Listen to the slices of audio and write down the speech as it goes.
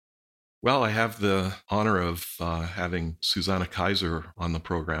Well, I have the honor of having Susanna Kaiser on the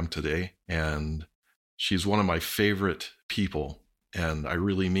program today, and she's one of my favorite people, and I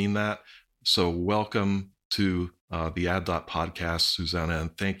really mean that. So, welcome to the Ad podcast, Susanna,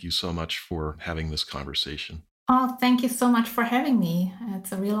 and thank you so much for having this conversation. Oh, thank you so much for having me.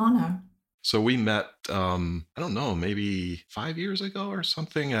 It's a real honor. So we met, I don't know, maybe 5 years ago or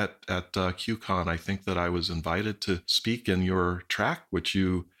something at QCon. I think that I was invited to speak in your track, which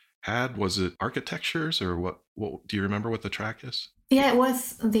you had. Was it architectures or what? What do you remember what the track is? Yeah, it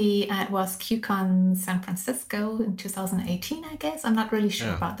was QCon San Francisco in 2018, I guess. I'm not really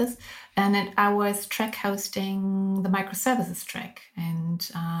sure about this. And I was track hosting the microservices track, and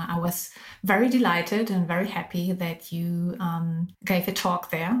I was very delighted and very happy that you gave a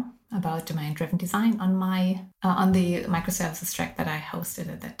talk there about domain-driven design on the microservices track that I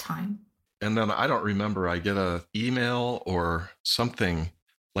hosted at that time. And then I don't remember. I get an email or something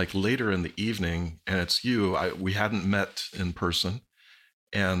like later in the evening, and it's you. We hadn't met in person,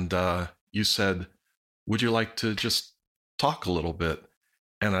 and you said, "Would you like to just talk a little bit?"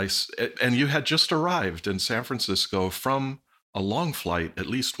 And you had just arrived in San Francisco from a long flight, at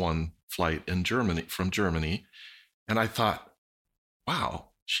least one flight from Germany, and I thought,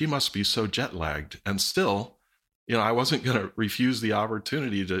 "Wow, she must be so jet lagged." And still, I wasn't going to refuse the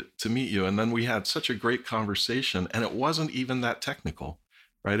opportunity to meet you. And then we had such a great conversation, and it wasn't even that technical.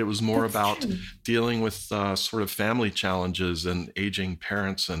 Right. It was more about dealing with sort of family challenges and aging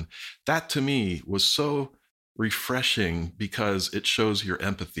parents. And that to me was so refreshing because it shows your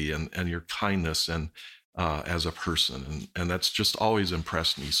empathy and your kindness and as a person. And that's just always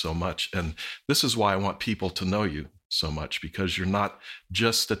impressed me so much. And this is why I want people to know you so much, because you're not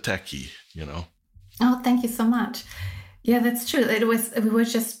just a techie, Oh, thank you so much. Yeah, that's true. We were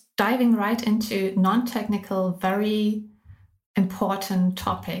just diving right into non-technical, very important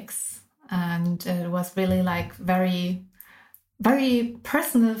topics, and it was really like very, very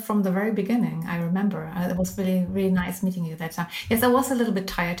personal from the very beginning. I remember it was really, really nice meeting you that time. Yes, I was a little bit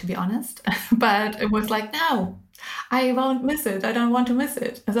tired, to be honest, but it was like, no, I won't miss it. I don't want to miss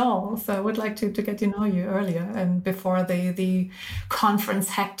it at all. So I would like to get to know you earlier and before the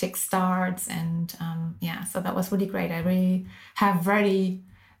conference hectic starts. And so that was really great. I really have very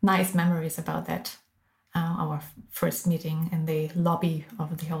nice memories about that. Our first meeting in the lobby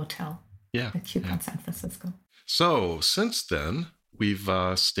of the hotel at QCon San Francisco. So since then, we've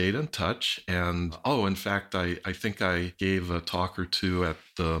stayed in touch. And in fact, I think I gave a talk or two at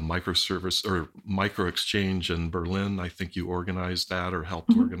the microservice or micro exchange in Berlin. I think you organized that or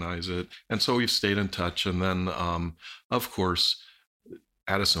helped organize it. And so we've stayed in touch. And then, of course,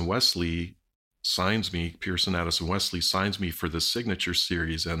 Addison Wesley Pearson Addison Wesley signs me for the signature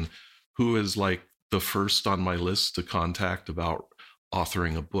series. And who is like the first on my list to contact about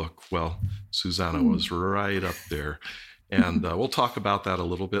authoring a book? Well, Susanna was right up there. And we'll talk about that a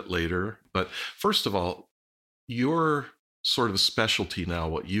little bit later. But first of all, your sort of specialty now,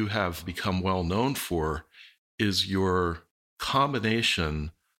 what you have become well known for, is your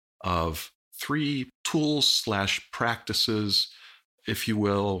combination of 3 tools/practices, if you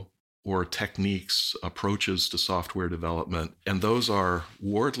will, or techniques, approaches to software development. And those are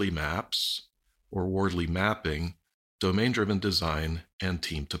Wardley maps, or Wardley mapping, domain-driven design, and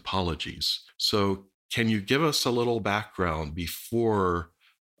team topologies. So can you give us a little background before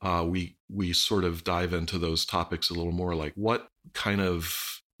we sort of dive into those topics a little more? Like what kind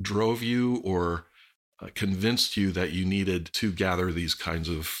of drove you or convinced you that you needed to gather these kinds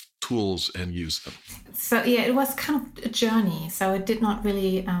of tools and use them? So it was kind of a journey. So it did not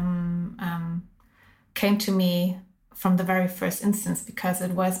really came to me from the very first instance, because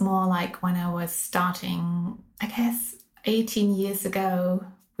it was more like when I was starting, I guess, 18 years ago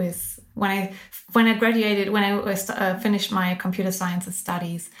when I graduated, when I finished my computer sciences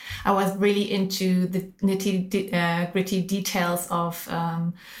studies. I was really into the nitty-gritty details of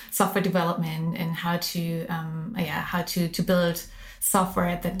software development and how to build software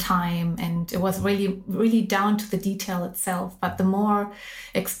at the time, and it was really, really down to the detail itself. But the more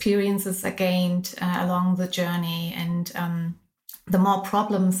experiences I gained along the journey, and the more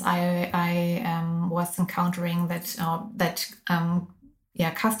problems I was encountering that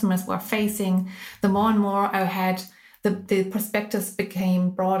customers were facing, the more and more I had the perspectives became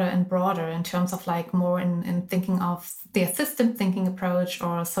broader and broader in terms of like more in thinking of the system thinking approach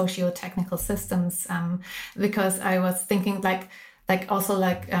or socio-technical systems, because I was thinking like the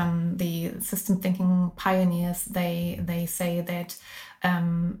system thinking pioneers, they say that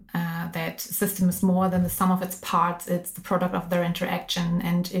that system is more than the sum of its parts. It's the product of their interaction.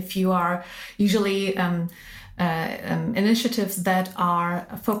 And if you are usually initiatives that are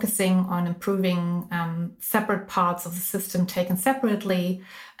focusing on improving separate parts of the system taken separately,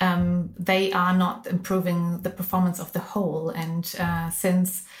 they are not improving the performance of the whole. And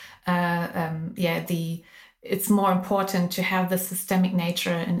since it's more important to have the systemic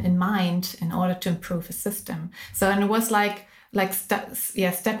nature in mind in order to improve a system. So, and it was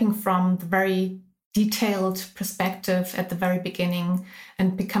stepping from the very detailed perspective at the very beginning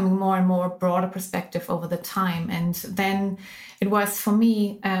and becoming more and more broader perspective over the time. And then it was for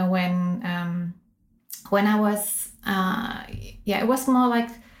me when I was it was more like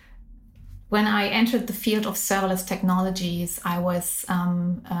when I entered the field of serverless technologies. I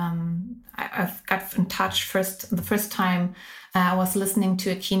got in touch the first time. I was listening to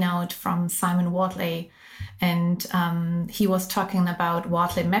a keynote from Simon Wardley, and he was talking about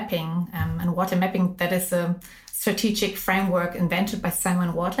Wardley mapping. And Wardley mapping, that is a strategic framework invented by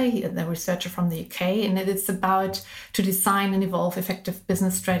Simon Wardley, the researcher from the UK, and it is about to design and evolve effective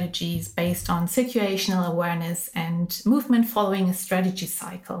business strategies based on situational awareness and movement following a strategy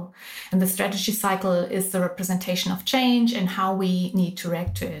cycle. And the strategy cycle is the representation of change and how we need to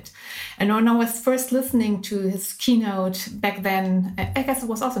react to it. And when I was first listening to his keynote back then, I guess it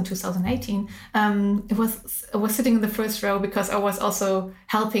was also in 2018, I was sitting in the first row because I was also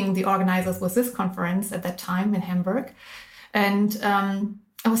helping the organizers with this conference at that time in Hamburg. And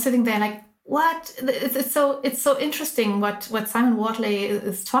I was sitting there like, what? It's so interesting what Simon Wardley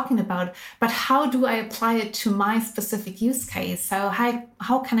is talking about, but how do I apply it to my specific use case? So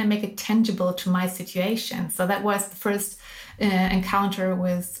how can I make it tangible to my situation? So that was the first encounter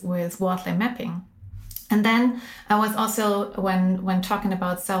with Wardley mapping. And then I was also, when talking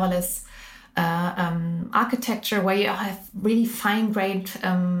about serverless architecture, where you have really fine-grained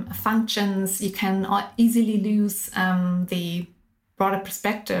functions, you can easily lose the broader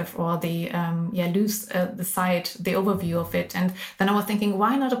perspective or lose the overview of it. And then I was thinking,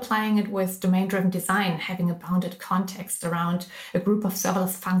 why not applying it with domain-driven design, having a bounded context around a group of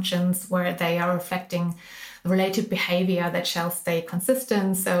serverless functions where they are reflecting related behavior that shall stay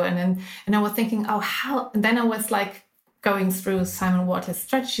consistent. So, and I was thinking, and then I was like going through Simon Wardley's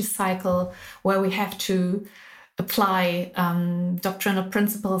strategy cycle, where we have to apply doctrinal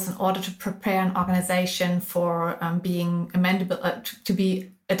principles in order to prepare an organization for being amendable, to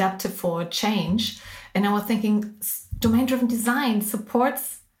be adaptive for change. And I was thinking, domain-driven design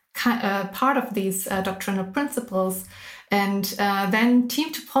supports part of these doctrinal principles. And then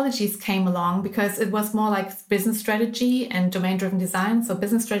team topologies came along because it was more like business strategy and domain-driven design. So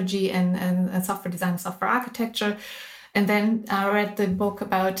business strategy and software design, software architecture. And then I read the book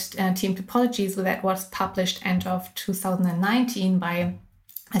about team topologies that was published end of 2019 by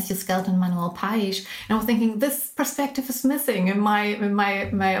Matthew Skelton and Manuel Pais. And I was thinking, this perspective is missing in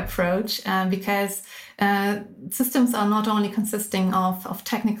my approach because systems are not only consisting of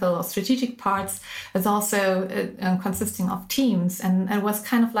technical or strategic parts, it's also consisting of teams. And it was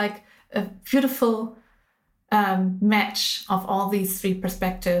kind of like a beautiful match of all these three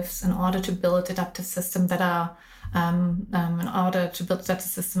perspectives in order to build adaptive systems that are in order to build such a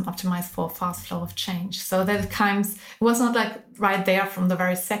system optimized for fast flow of change. So that it was not like right there from the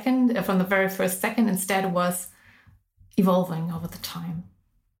very first second. Instead, it was evolving over the time.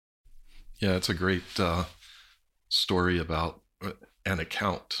 Yeah, it's a great story about an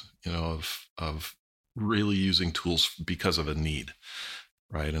account, of really using tools because of a need,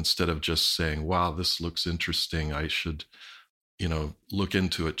 right? Instead of just saying, wow, this looks interesting, I should, look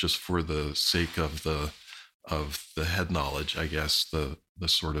into it just for the sake of the head knowledge, I guess, the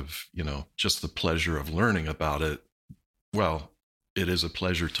sort of, just the pleasure of learning about it. Well, it is a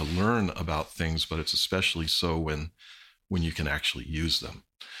pleasure to learn about things, but it's especially so when you can actually use them.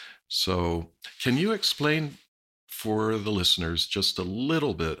 So can you explain for the listeners just a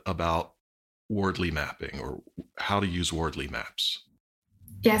little bit about Wardley mapping, or how to use Wardley maps?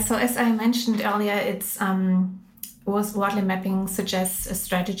 Yeah, so as I mentioned earlier, Wardley mapping suggests a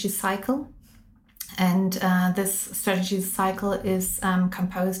strategy cycle. And this strategy cycle is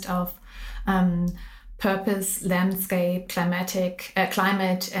composed of purpose, landscape, climate,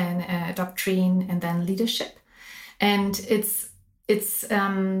 and doctrine, and then leadership. And it's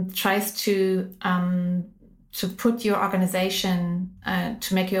tries to put your organization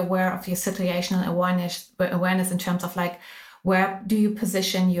to make you aware of your situational awareness in terms of like, where do you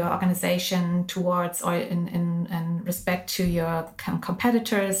position your organization towards, or in respect to your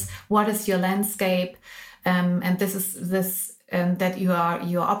competitors? What is your landscape? And this is that you are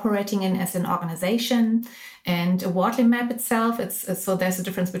operating in as an organization. And a Wardley map itself, so there's a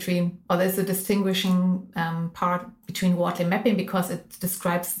difference there's a distinguishing part between Wardley mapping, because it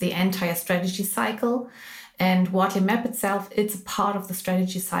describes the entire strategy cycle. And Wardley Map itself, it's a part of the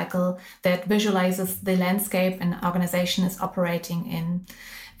strategy cycle that visualizes the landscape an organization is operating in.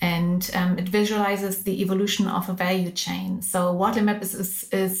 And it visualizes the evolution of a value chain. So Wardley Map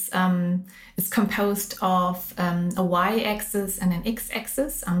is composed of a y-axis and an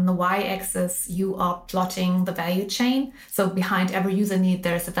x-axis. On the y-axis, you are plotting the value chain. So behind every user need,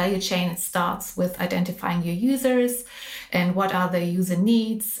 there's a value chain. It starts with identifying your users and what are the user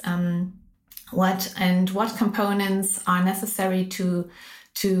needs, what components are necessary to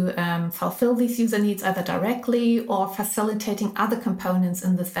fulfill these user needs, either directly or facilitating other components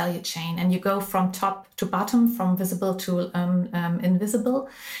in this value chain. And you go from top to bottom, from visible to invisible.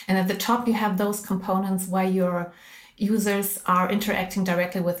 And at the top, you have those components where your users are interacting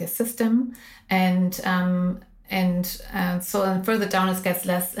directly with your system. And so further down, it gets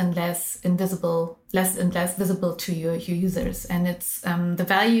less and less visible to your users. And it's the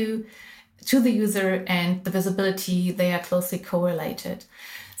value to the user and the visibility, they are closely correlated.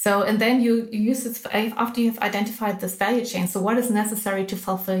 So, and then you use this after you've identified this value chain. So what is necessary to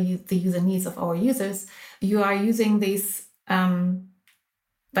fulfill the user needs of our users? You are using these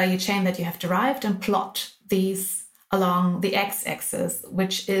value chain that you have derived and plot these along the x-axis,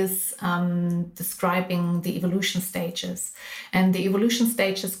 which is describing the evolution stages. And the evolution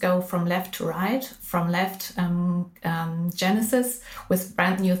stages go from left to right, from left Genesis with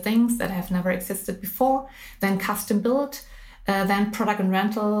brand new things that have never existed before, then custom build, then product and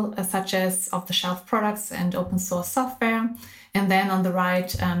rental, such as off-the-shelf products and open source software, and then on the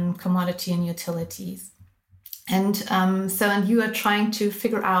right, commodity and utilities. And you are trying to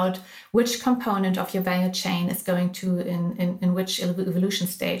figure out which component of your value chain is going to in which evolution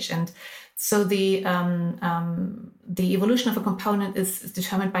stage. And so the evolution of a component is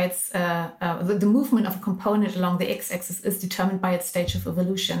determined by its the movement of a component along the x-axis is determined by its stage of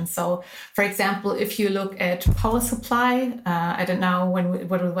evolution. So, for example, if you look at power supply, I don't know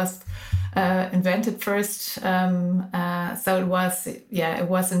what it was invented first. So it was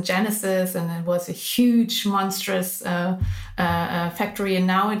in Genesis, and it was a huge, monstrous factory. And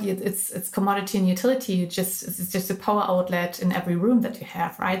now it's commodity and utility. It's just a power outlet in every room that you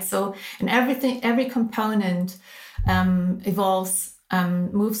have, right? So, and every component evolves,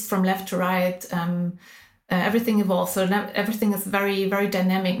 moves from left to right. Everything evolves. So everything is very, very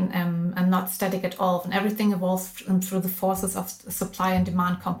dynamic and not static at all. And everything evolves through the forces of supply and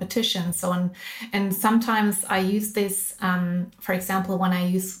demand competition. So, and sometimes I use this, for example, when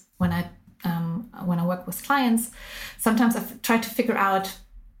I work with clients, sometimes I try to figure out,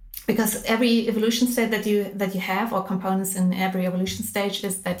 because every evolution state that you have, or components in every evolution stage,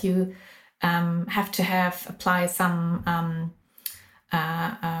 is that you have to apply some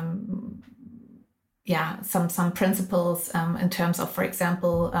some principles in terms of, for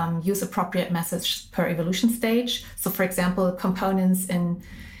example, use appropriate message per evolution stage. So, for example, components in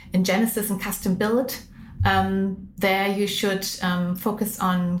Genesis and custom build, there you should focus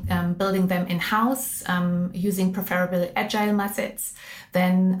on building them in-house, using preferably agile methods.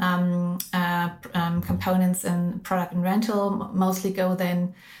 Then components in product and rental mostly go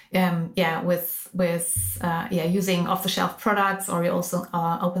then using off-the-shelf products, or also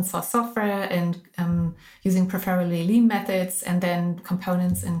open source software, and using preferably lean methods. And then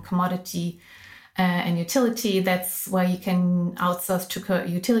components in commodity and utility, that's where you can outsource to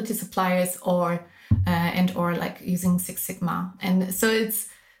utility suppliers, or like using Six Sigma. And so it's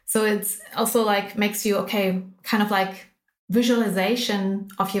also like makes you kind of like visualization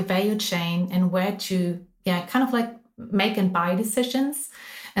of your value chain and where to kind of like make and buy decisions.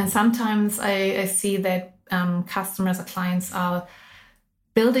 And sometimes I see that customers or clients are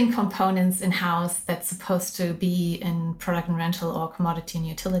building components in-house that's supposed to be in product and rental or commodity and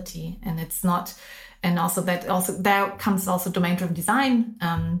utility, and it's not. And also there comes also domain-driven design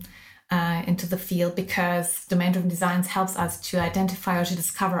into the field, because domain-driven design helps us to identify or to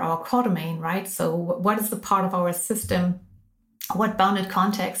discover our core domain, right? So what is the part of our system, what bounded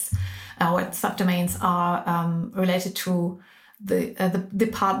contexts, what subdomains are related to the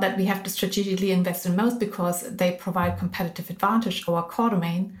part that we have to strategically invest in most, because they provide competitive advantage, our core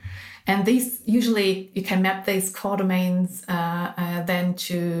domain. And these usually you can map these core domains then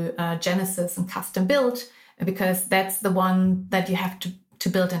to Genesis and custom build, because that's the one that you have to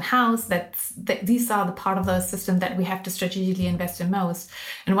build in-house. These are the part of the system that we have to strategically invest in most.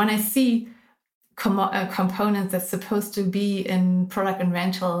 And when I see components that's supposed to be in product and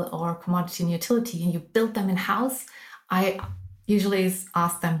rental or commodity and utility, and you build them in-house, I usually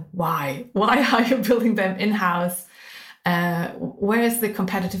ask them, why are you building them in-house? where is the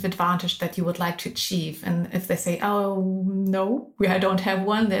competitive advantage that you would like to achieve? And if they say, oh, no, I don't have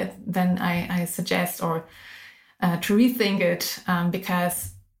one, then I suggest or to rethink it,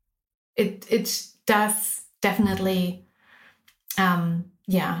 because it does definitely,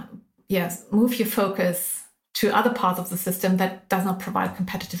 move your focus to other parts of the system that does not provide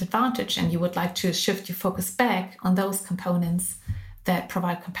competitive advantage. And you would like to shift your focus back on those components that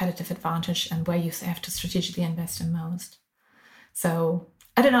provide competitive advantage and where you have to strategically invest in most. So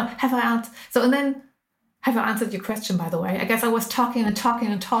I don't know, have I answered your question, by the way? I guess I was talking and talking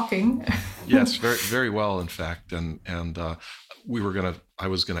and talking. Yes, very, very well, in fact. And I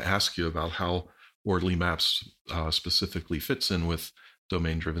was gonna ask you about how Wardley Maps specifically fits in with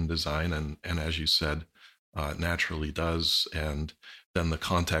domain-driven design, and as you said, naturally does. And then the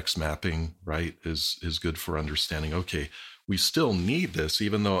context mapping, right, is good for understanding. Okay, we still need this,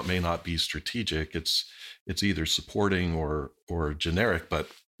 even though it may not be strategic. It's either supporting or generic, but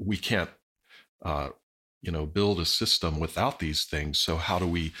we can't build a system without these things. So how do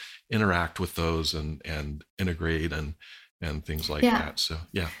we interact with those and integrate and things like that? So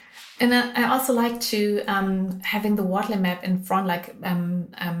yeah. And I also like to having the Wardley map in front, like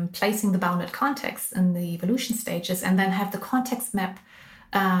placing the bounded context in the evolution stages, and then have the context map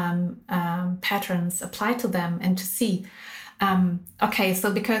patterns applied to them, and to see, so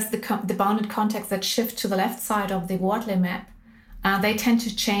because the bounded contexts that shift to the left side of the Wardley map, they tend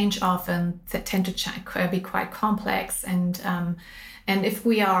to change often, they tend to be quite complex, and if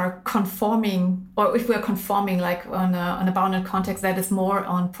we are conforming, or if we're conforming like on a bounded context that is more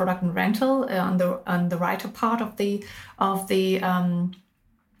on product and rental on the right part of the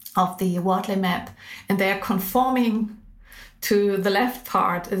Wardley map, and they are conforming to the left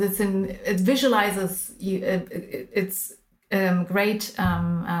part, it visualizes it's great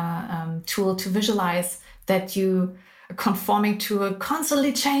tool to visualize that you are conforming to a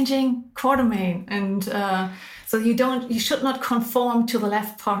constantly changing core domain, and so you should not conform to the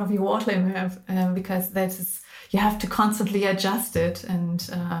left part of your Wardley map, because you have to constantly adjust it, and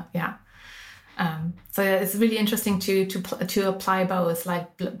so it's really interesting to apply both,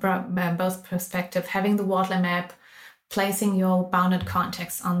 like both perspective, having the Wardley map, placing your bounded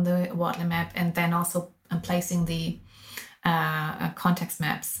context on the Wardley map, and then also placing the context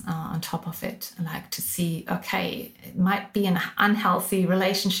maps on top of it, like to see, okay, it might be an unhealthy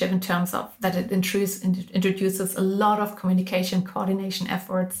relationship in terms of that it introduces a lot of communication coordination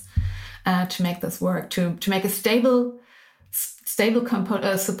efforts to make this work, to make a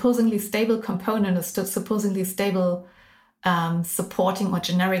supposedly stable component, a supposedly stable supporting or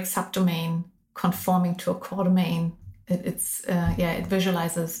generic subdomain conforming to a core domain. It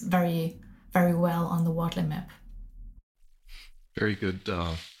visualizes very, very well on the Wardley map. Very good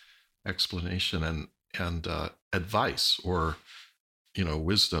explanation and advice, or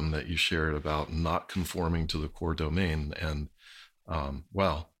wisdom that you shared about not conforming to the core domain, and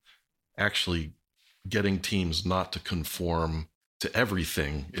actually getting teams not to conform to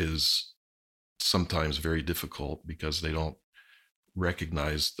everything is sometimes very difficult, because they don't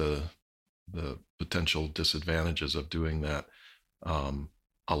recognize the potential disadvantages of doing that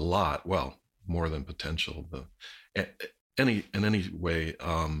a lot. Well, more than potential. In any way,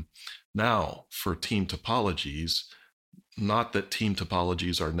 now for team topologies, not that team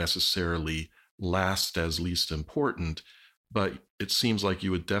topologies are necessarily last as least important, but it seems like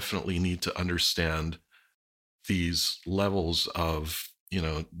you would definitely need to understand these levels of,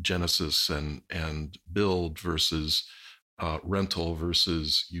 genesis and build versus rental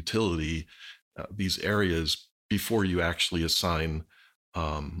versus utility, these areas, before you actually assign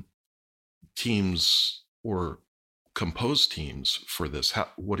teams or compose teams for this.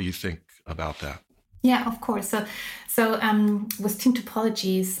 What do you think about that? Yeah, of course. So with team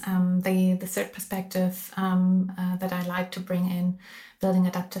topologies, the third perspective that I like to bring in building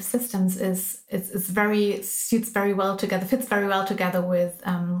adaptive systems fits very well together with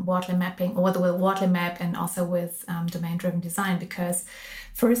Wardley mapping, or the Wardley map, and also with domain-driven design, because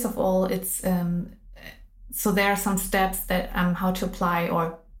first of all, it's so there are some steps that how to apply,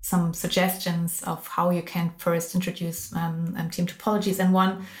 or some suggestions of how you can first introduce team topologies, and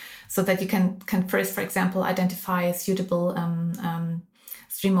one, so that you can first, for example, identify a suitable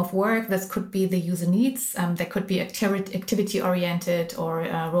stream of work. This could be the user needs. There could be activity-oriented or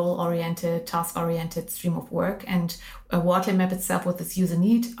role-oriented, task-oriented stream of work. And a Wardley map itself with this user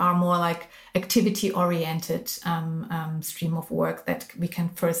need are more like activity-oriented stream of work that we can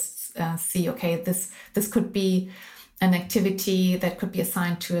first see, okay, this could be an activity that could be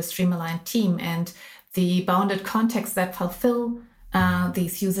assigned to a stream-aligned team, and the bounded contexts that fulfill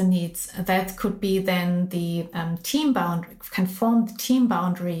these user needs. That could be then the team boundary, can form the team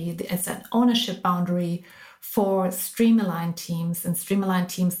boundary as an ownership boundary for streamlined teams. And streamlined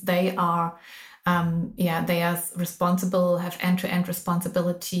teams, they are responsible, have end-to-end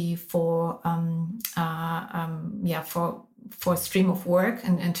responsibility for stream of work,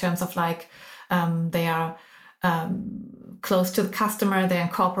 and in terms of like they are close to the customer, they're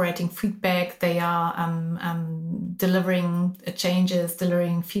incorporating feedback, they are delivering changes,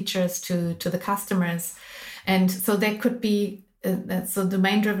 delivering features to the customers. And so there could be, so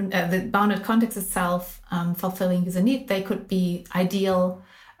domain-driven, the bounded context itself, fulfilling user need, they could be ideal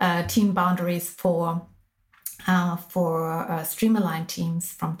team boundaries for stream-aligned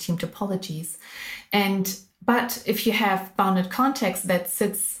teams from team topologies. But if you have bounded context that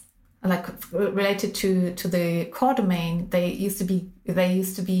sits like related to the core domain, they used to be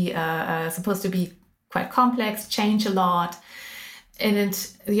supposed to be quite complex, change a lot, and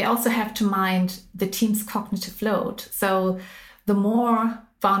you also have to mind the team's cognitive load. So the more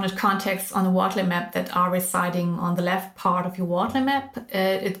bounded contexts on the Wortley map that are residing on the left part of your Wortley map,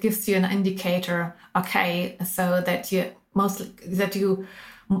 it gives you an indicator. Okay, so that you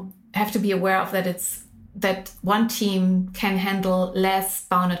have to be aware of that one team can handle less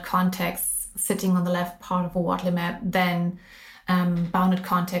bounded contexts sitting on the left part of a Wortley map than bounded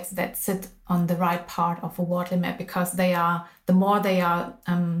contexts that sit on the right part of a Wortley map, because the more they are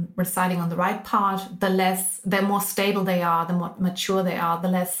residing on the right part, the more stable they are, the more mature they are, the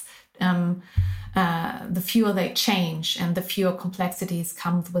less the fewer they change and the fewer complexities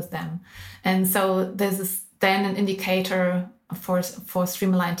come with them. And so this is then an indicator for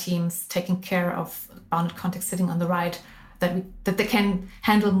streamlined teams taking care of bounded context sitting on the right, that they can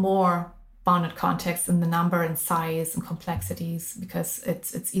handle more bounded context in the number and size and complexities, because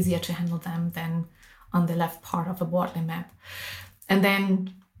it's easier to handle them than on the left part of a Wortley map. And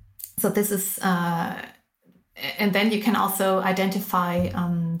then, so this is, and then you can also identify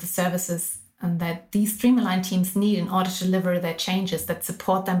the services that these streamlined teams need in order to deliver their changes that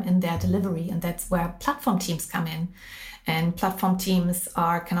support them in their delivery. And that's where platform teams come in. And platform teams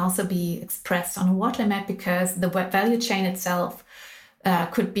can also be expressed on a Wortley map, because the web value chain itself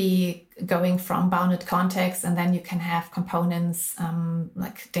could be going from bounded context, and then you can have components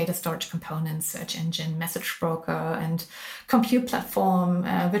like data storage components, search engine, message broker, and compute platform,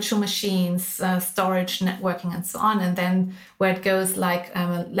 virtual machines, storage, networking, and so on. And then where it goes like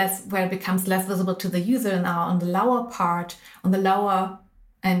where it becomes less visible to the user now on the lower part, on the lower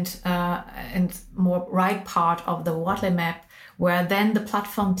and more right part of the Wortley map, where then the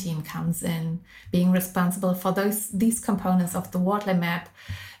platform team comes in, being responsible for these components of the Wortley map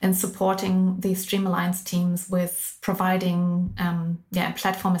and supporting the streamlined teams with providing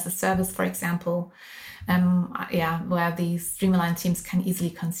platform as a service, for example, where the streamlined teams can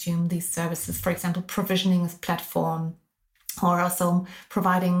easily consume these services, for example, provisioning a platform, or also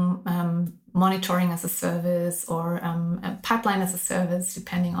providing monitoring as a service, or a pipeline as a service,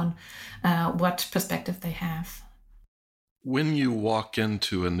 depending on what perspective they have. When you walk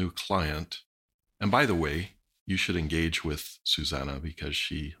into a new client, and by the way, you should engage with Susanna, because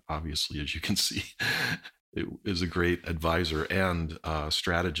she obviously, as you can see, is a great advisor and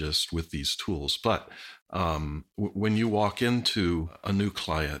strategist with these tools. But when you walk into a new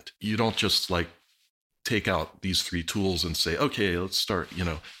client, you don't just like take out these 3 tools and say, okay, let's start.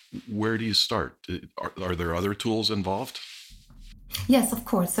 Where do you start? Are there other tools involved? Yes, of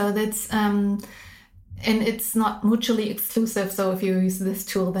course. So that's and it's not mutually exclusive. So if you use this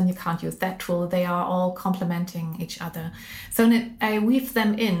tool, then you can't use that tool. They are all complementing each other. So I weave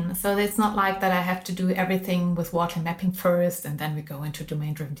them in. So it's not like that I have to do everything with Wortley mapping first, and then we go into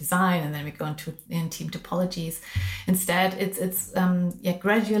domain-driven design, and then we go into team topologies. Instead, it's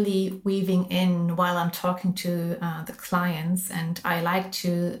gradually weaving in while I'm talking to the clients, and I like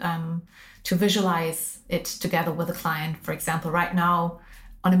to visualize it together with the client. For example, right now,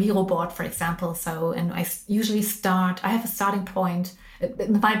 on a Miro board, for example. So, and I usually I have a starting point. It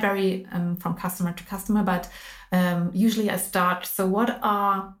might vary from customer to customer, but usually I start, so what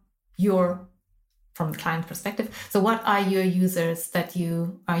are from the client perspective, so what are your users that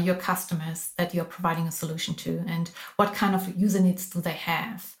are your customers that you're providing a solution to, and what kind of user needs do they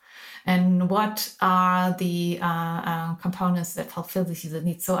have? And what are the components that fulfill these user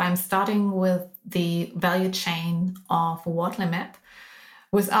needs? So I'm starting with the value chain of a Wortley map,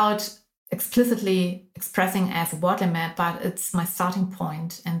 without explicitly expressing as a Wortley map, but it's my starting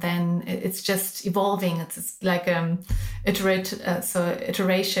point. And then it's just evolving. It's like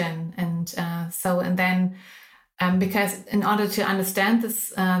iteration. And then Because in order to understand this,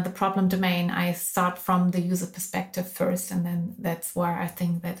 the problem domain, I start from the user perspective first, and then that's where I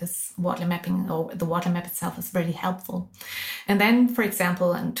think that is Wordle mapping, or the Wordle map itself, is really helpful. And then, for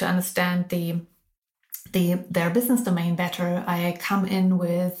example, and to understand their business domain better, I come in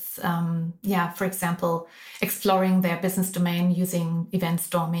with, for example, exploring their business domain using event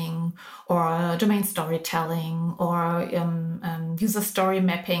storming or domain storytelling or user story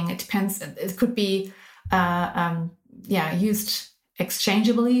mapping. It depends. It could be used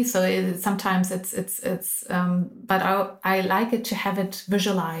exchangeably. So sometimes it's but I like it to have it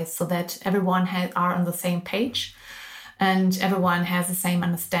visualized so that everyone are on the same page. And everyone has the same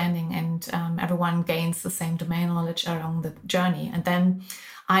understanding, and everyone gains the same domain knowledge along the journey. And then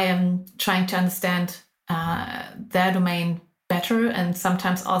I am trying to understand their domain better, and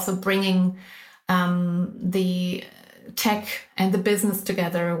sometimes also bringing the tech and the business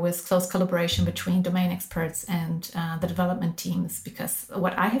together with close collaboration between domain experts and the development teams. Because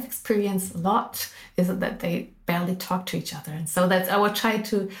what I have experienced a lot is that they barely talk to each other. And so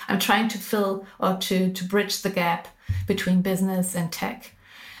I'm trying to fill or to bridge the gap between business and tech.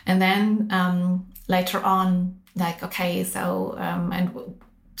 And then later on, and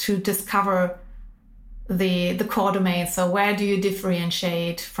to discover the core domain. So where do you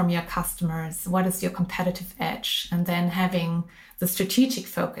differentiate from your customers? What is your competitive edge? And then having the strategic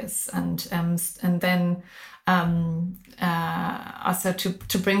focus, and then also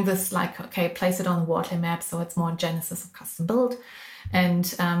to bring this, place it on the Wordle map so it's more Genesis or custom build. And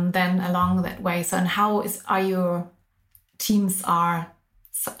then along that way, so and how are your teams are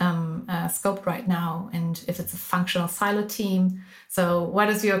scoped right now, and if it's a functional silo team, so what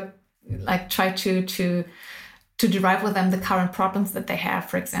is your try to derive with them the current problems that they have.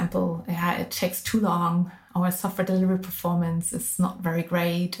 For example, it takes too long, our software delivery performance is not very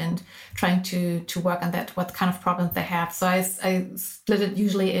great, and trying to work on that, what kind of problems they have. So I split it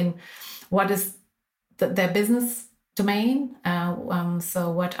usually in what is their business domain,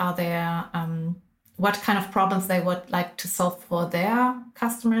 so what are their what kind of problems they would like to solve for their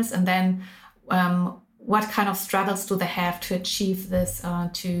customers, and then what kind of struggles do they have to achieve this,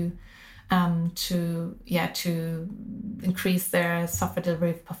 to increase their software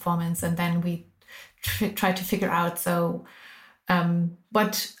delivery performance. And then we try to figure out,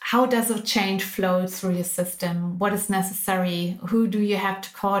 how does a change flow through your system? What is necessary? Who do you have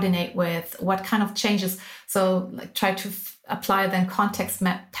to coordinate with? What kind of changes? So try to apply then context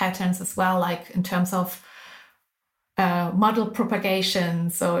map patterns as well, in terms of model propagation.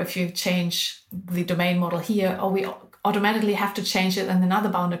 So if you change the domain model here, we automatically have to change it in another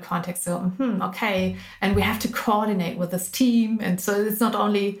bounded context. So, okay. And we have to coordinate with this team. And so it's not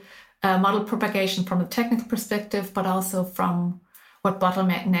only model propagation from a technical perspective, but also from what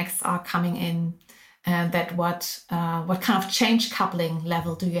bottlenecks are coming in, and that what kind of change coupling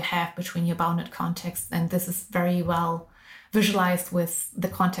level do you have between your bounded context. And this is very well visualized with the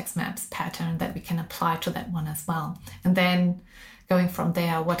context maps pattern that we can apply to that one as well. And then going from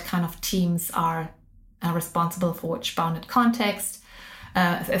there, what kind of teams are responsible for which bounded context,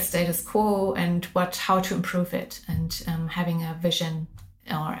 as status quo, and how to improve it, and having a vision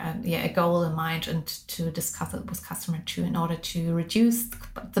or a goal in mind, and to discuss it with customer too, in order to reduce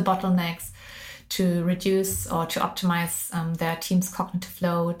the bottlenecks, to reduce or to optimize their team's cognitive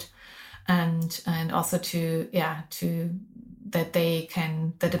load, and also to that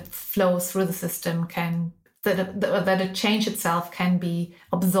it flows through the system, that a change itself can be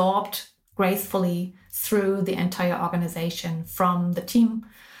absorbed gracefully through the entire organization, from the team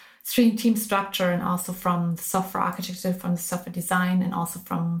structure, and also from the software architecture, from the software design, and also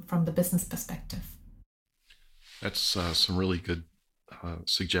from the business perspective. That's some really good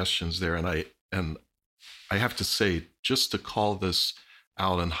suggestions there, and I have to say, just to call this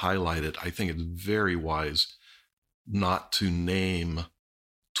out and highlight it, I think it's very wise not to name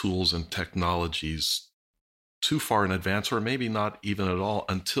tools and technologies too far in advance, or maybe not even at all,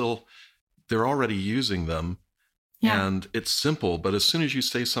 until they're already using them. Yeah. And it's simple, but as soon as you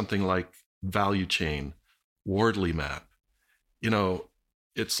say something like value chain, Wordle map,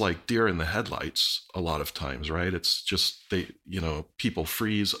 it's like deer in the headlights a lot of times, right? It's just people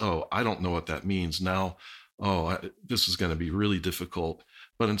freeze. Oh, I don't know what that means now. Oh, this is going to be really difficult.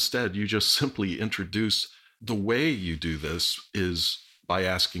 But instead, you just simply introduce the way you do this is by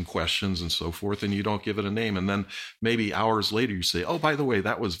asking questions and so forth, and you don't give it a name. And then maybe hours later you say, oh, by the way,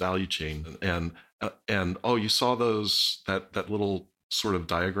 that was value chain. And oh, you saw that little sort of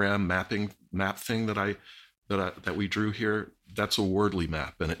diagram map thing that that we drew here, that's a wordly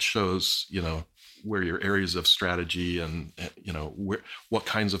map, and it shows, where your areas of strategy and, what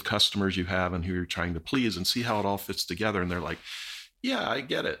kinds of customers you have and who you're trying to please, and see how it all fits together. And they're like, yeah, I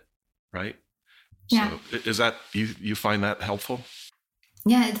get it. Right. Yeah. So is that, you find that helpful?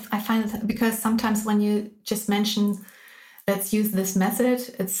 Yeah, I find it, because sometimes when you just mention, let's use this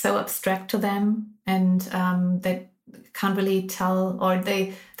method, it's so abstract to them, and they can't really tell, or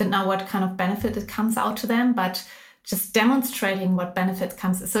they don't know what kind of benefit it comes out to them, but just demonstrating what benefit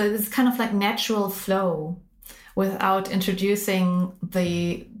comes. So it's kind of like natural flow without introducing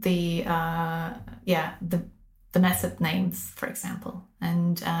the method names, for example.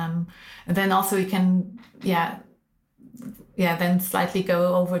 And then also you can, then slightly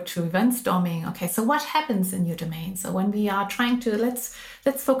go over to event storming. Okay, so what happens in your domain? So when we are trying to, let's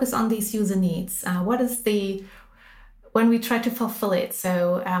focus on these user needs. When we try to fulfill it,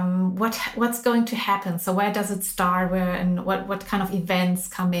 so what's going to happen? So where does it start? Where and what kind of events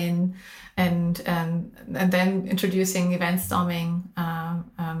come in, and then introducing event storming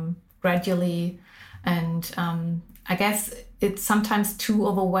gradually. And I guess it's sometimes too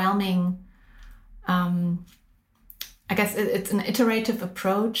overwhelming. I guess it's an iterative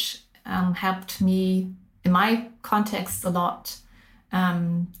approach, helped me in my context a lot,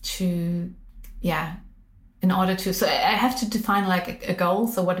 in order to, so I have to define like a goal.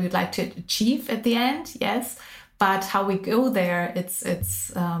 So what we'd like to achieve at the end, yes. But how we go there, it's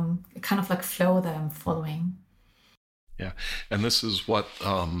kind of like flow that I'm following. Yeah. And this is what,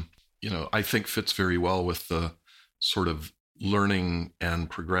 I think fits very well with the sort of learning and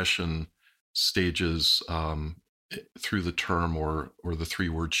progression stages through the term or the three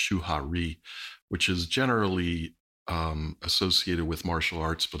words Shuhari, which is generally associated with martial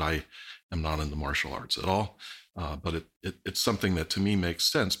arts, but I am not into martial arts at all. But it's something that to me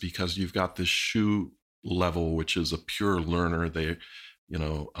makes sense, because you've got this Shu level, which is a pure learner. They,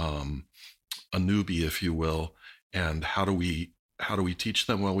 a newbie, if you will. And how do we teach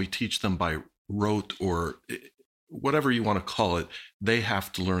them? Well, we teach them by rote, or whatever you want to call it. They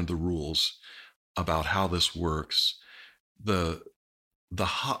have to learn the rules about how this works. The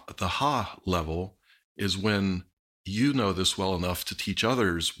Ha level is when you know this well enough to teach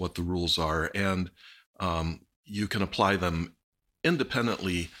others what the rules are, and you can apply them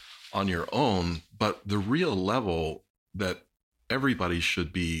independently on your own. But the real level that everybody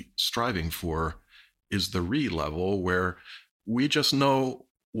should be striving for is the Re level, where we just know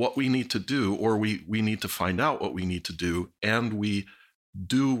what we need to do, or we need to find out what we need to do, and we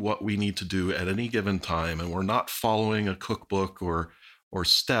do what we need to do at any given time, and we're not following a cookbook or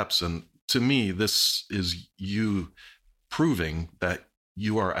steps. And to me, this is you proving that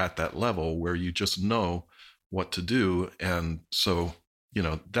you are at that level where you just know what to do. And so,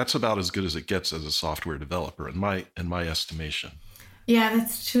 that's about as good as it gets as a software developer in my estimation. Yeah,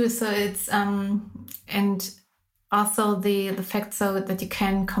 that's true. So it's and also the fact so that you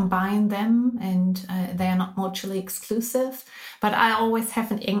can combine them, and they are not mutually exclusive. But I always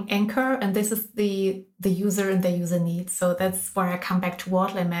have an anchor, and this is the user and the user needs. So that's where I come back to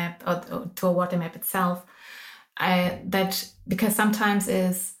Wardley Map, or to a Wardley Map itself. Because sometimes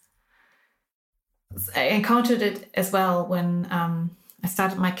I encountered it as well when I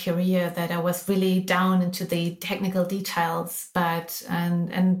started my career, that I was really down into the technical details, but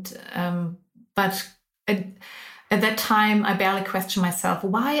at that time, I barely questioned myself,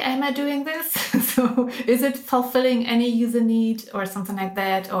 why am I doing this? So is it fulfilling any user need or something like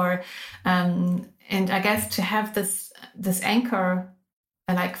that? Or and I guess to have this anchor,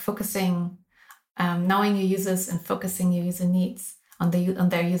 like focusing, knowing your users and focusing your user needs on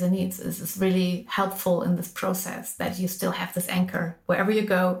their user needs is really helpful in this process, that you still have this anchor. Wherever you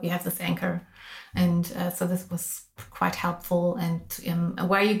go, you have this anchor. And so this was quite helpful. And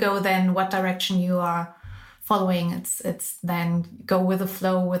where you go then, what direction you are following, it's then go with the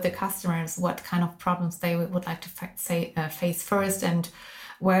flow with the customers, what kind of problems they would like to face first, and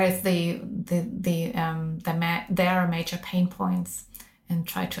where is their major pain points, and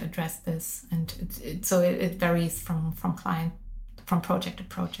try to address this. And so it varies from project to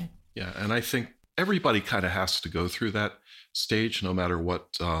project. Yeah, and I think everybody kind of has to go through that stage, no matter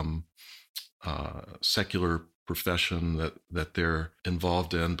what secular profession that they're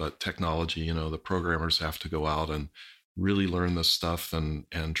involved in. But technology, the programmers have to go out and really learn this stuff and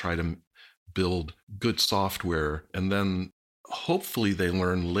try to build good software. And then hopefully they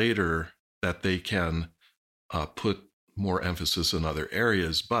learn later that they can put more emphasis in other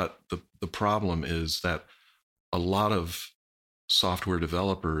areas. But the problem is that a lot of software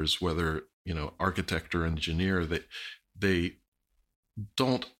developers, whether architect or engineer, they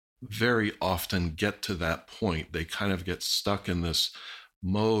don't very often get to that point. They kind of get stuck in this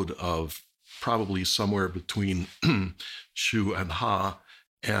mode of probably somewhere between Shu and Ha,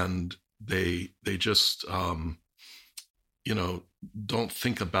 and they just don't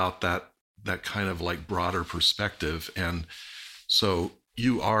think about that kind of like broader perspective. And so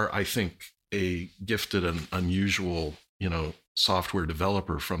you are, I think, a gifted and unusual software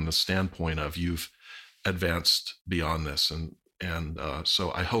developer from the standpoint of you've advanced beyond this. And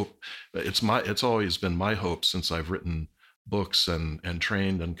so I hope it's always been my hope since I've written books and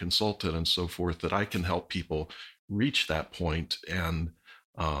trained and consulted and so forth, that I can help people reach that point. And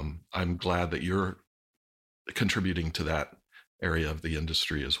I'm glad that you're contributing to that area of the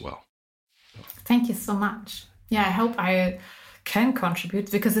industry as well. Thank you so much. Yeah, I hope I can contribute,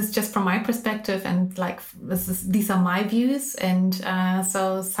 because it's just from my perspective, and like these are my views, and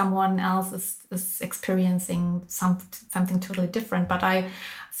so someone else is experiencing something totally different. But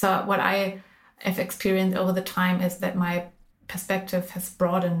what I have experienced over the time is that my perspective has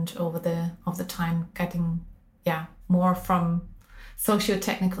broadened over the time, getting more from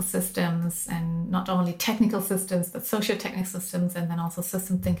socio-technical systems, and not only technical systems but socio-technical systems, and then also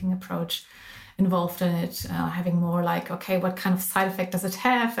system thinking approach involved in it, having more like, okay, what kind of side effect does it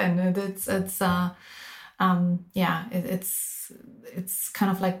have? And it's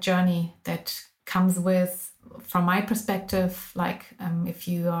kind of like journey that comes with, from my perspective, like if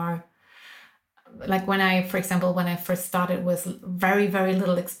you are like, when I first started with very, very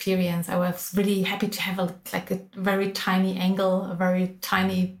little experience, I was really happy to have a very tiny angle, a very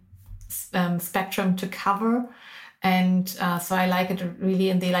tiny spectrum to cover. And so I like it really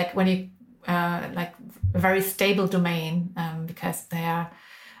in the, like, when you like a very stable domain, because they are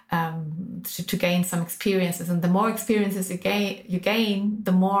to gain some experiences, and the more experiences you gain,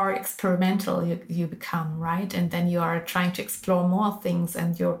 the more experimental you become, right? And then you are trying to explore more things,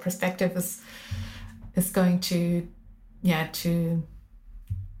 and your perspective is going to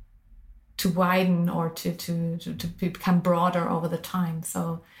widen, or to become broader over the time.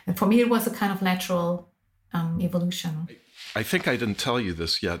 So, and for me, it was a kind of natural evolution. I think I didn't tell you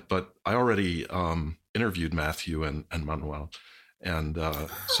this yet, but I already interviewed Matthew and Manuel. And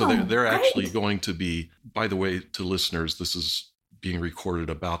so they're actually going to be, by the way, to listeners, this is being recorded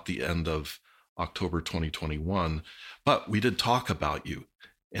about the end of October 2021, but we did talk about you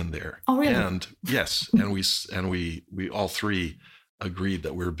in there. Oh, really? And yes, and we all three agreed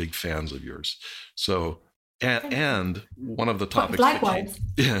that we're big fans of yours. So, and one of the topics, likewise,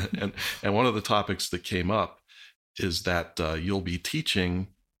 and one of the topics that came up is that you'll be teaching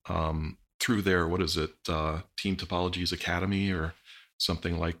through their, what is it, Team Topologies Academy or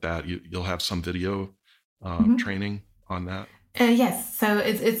something like that. You'll have some video training on that. Yes. So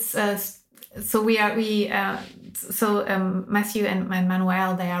Matthew and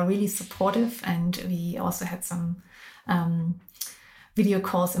Manuel, they are really supportive, and we also had some video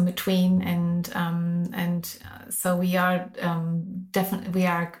calls in between, and so we are definitely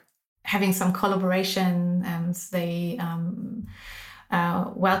having some collaboration, and they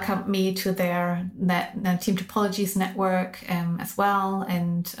welcomed me to their Team Topologies network as well.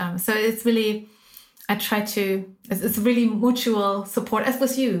 And so it's really, it's really mutual support, as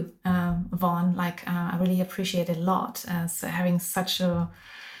was you, Vaughn. Like, I really appreciate it a lot, as having such a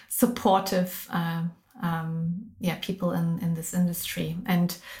supportive people in this industry.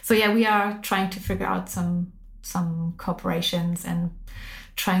 And so, we are trying to figure out some cooperations, and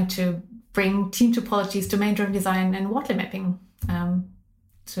trying to bring Team Topologies, domain-driven design, and Whatley mapping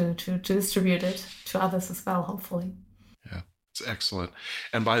to distribute it to others as well, hopefully. Yeah, it's excellent.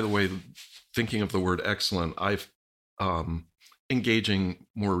 And by the way, thinking of the word excellent, I've engaging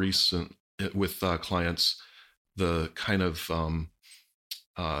more recent with clients, the kind of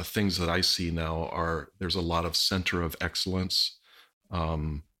things that I see now are, there's a lot of center of excellence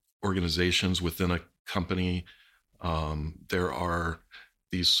organizations within a company. There are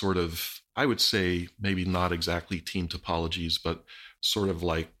these sort of, I would say, maybe not exactly team topologies, but sort of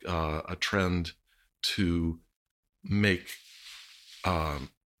like a trend to make kind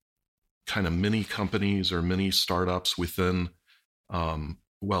of mini companies or mini startups within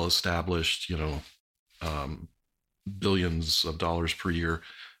well-established, billions of dollars per year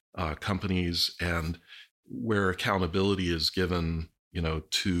companies, and where accountability is given,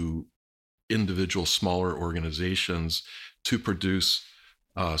 to individual smaller organizations to produce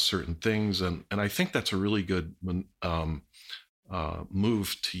certain things. And I think that's a really good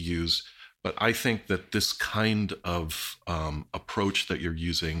move to use. But I think that this kind of approach that you're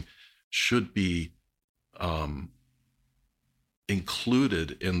using should be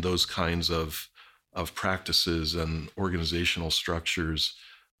included in those kinds of practices and organizational structures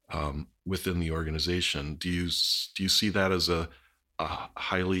within the organization. Do you see that as a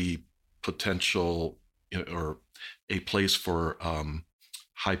highly potential, or a place for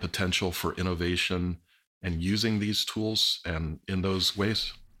high potential for innovation and using these tools and in those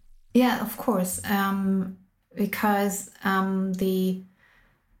ways? Yeah, of course. Because I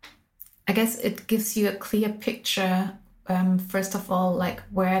guess it gives you a clear picture, first of all, like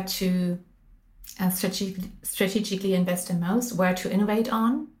where to strategically invest in most, where to innovate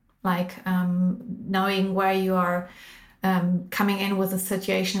on, like knowing where you are coming in with a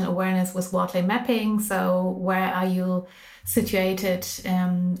situational awareness with Wortley mapping. So where are you situated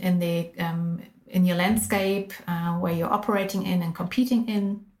in your landscape, where you're operating in and competing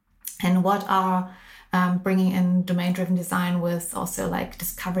in, and what are bringing in domain-driven design with also like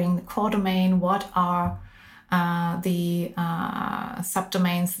discovering the core domain. What are the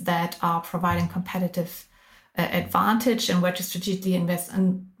subdomains that are providing competitive advantage, and where to strategically invest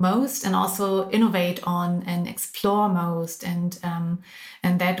in most, and also innovate on and explore most, and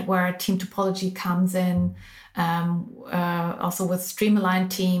that where team topology comes in, also with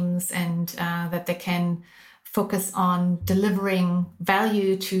streamlined teams, and that they can focus on delivering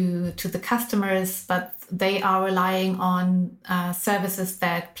value to the customers, but they are relying on services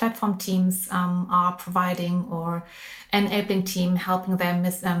that platform teams are providing, or enabling team helping them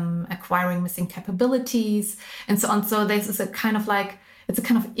acquiring missing capabilities, and so on. So this is a kind of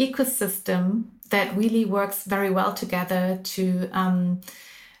ecosystem that really works very well together to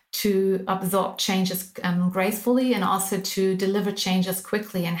absorb changes gracefully, and also to deliver changes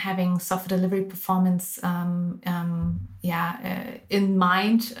quickly, and having software delivery performance in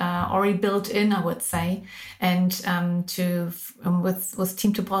mind, already built in, I would say, and with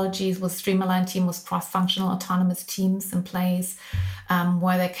team topologies, with streamlined team, with cross-functional autonomous teams in place,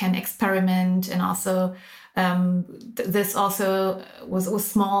 where they can experiment, and also this also was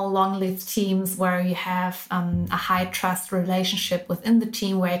small, long-lived teams where you have a high trust relationship within the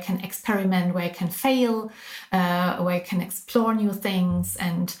team, where you can experiment, where you can fail, where you can explore new things.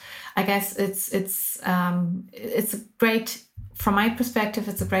 And I guess it's a great, from my perspective,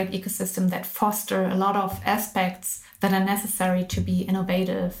 it's a great ecosystem that foster a lot of aspects that are necessary to be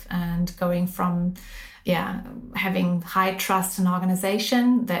innovative, and going from having high trust in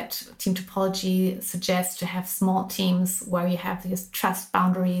organization, that team topology suggests to have small teams where you have these trust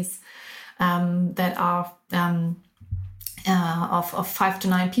boundaries that are of 5 to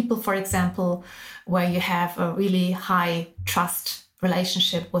 9 people, for example, where you have a really high trust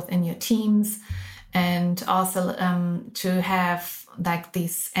relationship within your teams, and also to have like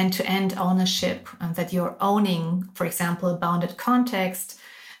this end-to-end ownership, that you're owning, for example, a bounded context.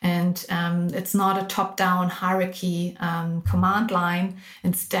 And it's not a top-down hierarchy command line.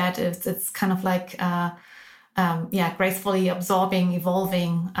 Instead, it's kind of like gracefully absorbing,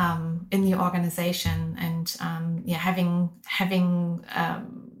 evolving in the organization, and having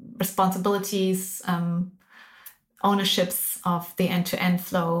responsibilities, ownerships of the end-to-end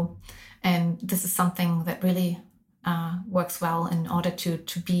flow. And this is something that really works well in order to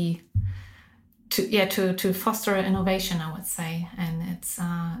foster innovation, I would say, and it's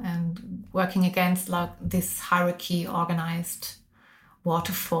and working against like this hierarchy organized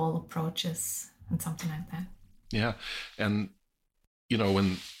waterfall approaches and something like that. Yeah, and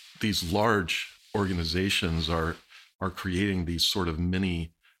when these large organizations are creating these sort of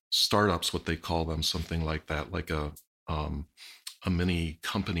mini startups, what they call them, something like that, like a mini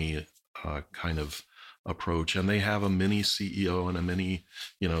company kind of approach, and they have a mini CEO and a mini,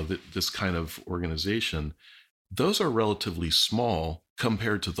 this kind of organization. Those are relatively small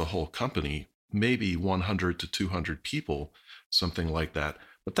compared to the whole company, maybe 100 to 200 people, something like that.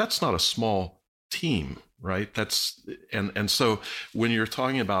 But that's not a small team, right? And so when you're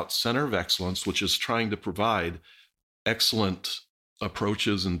talking about Center of Excellence, which is trying to provide excellent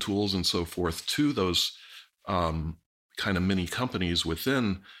approaches and tools and so forth to those kind of mini companies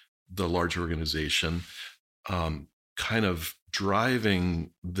within the large organization, kind of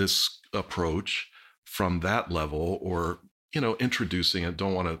driving this approach from that level, or introducing it.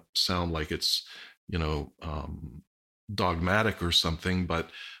 Don't want to sound like it's dogmatic or something, but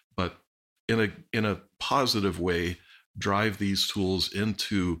in a positive way, drive these tools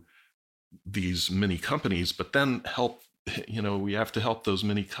into these mini companies, but then help. We have to help those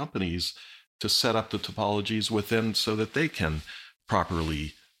mini companies to set up the topologies within, so that they can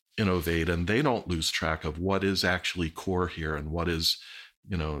properly innovate, and they don't lose track of what is actually core here, and what is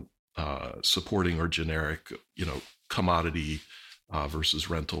supporting or generic, commodity versus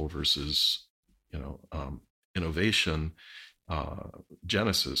rental versus innovation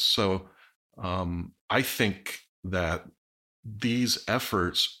genesis. So I think that these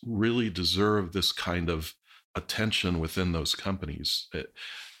efforts really deserve this kind of attention within those companies.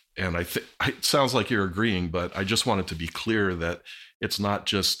 And I think it sounds like you're agreeing, but I just wanted to be clear that it's not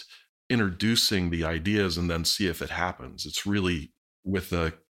just introducing the ideas and then see if it happens. It's really with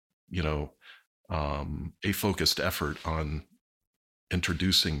a, a focused effort on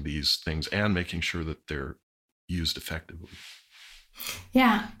introducing these things and making sure that they're used effectively.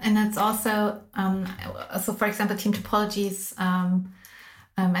 Yeah, and it's also so. For example, team topologies,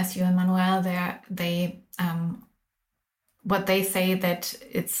 as you and Manuel, they what they say that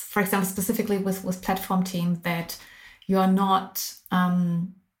it's, for example, specifically with platform teams, that you are not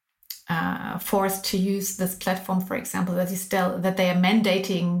forced to use this platform. For example, that they are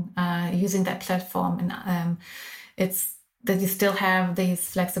mandating using that platform, and it's that you still have this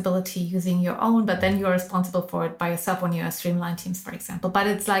flexibility using your own, but then you're responsible for it by yourself when you are streamlined teams, for example. But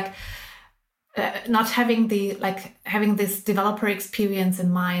it's like not having having this developer experience in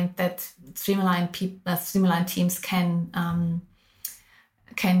mind, that streamlined teams can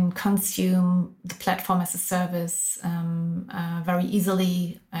consume the platform as a service very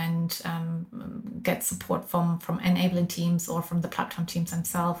easily, and get support from enabling teams or from the platform teams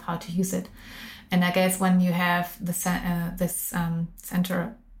themselves how to use it. And I guess when you have this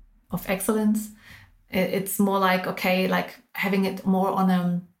center of excellence, it's more like, okay, like having it more on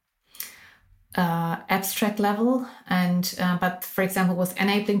a abstract level, and but for example, with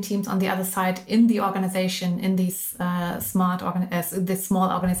enabling teams on the other side in the organization, in these these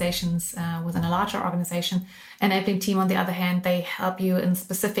small organizations within a larger organization, enabling team on the other hand, they help you in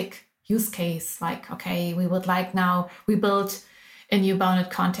specific use case, like, okay, we built a new bounded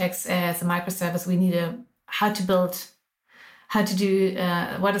context as a microservice. We need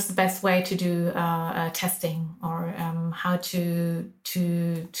what is the best way to do testing, or how to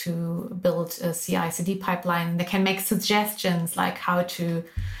build a CI/CD pipeline. They can make suggestions like how to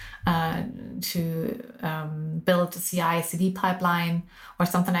build a CI/CD pipeline or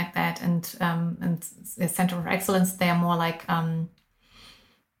something like that. And the Center of Excellence, they are more like,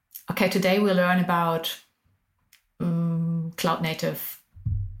 okay, today we'll learn about cloud native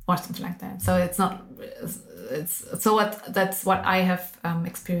or something like that. So that's what I have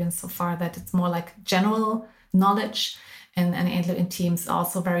experienced so far, that it's more like general knowledge, and in teams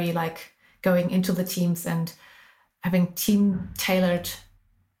also very like going into the teams and having team tailored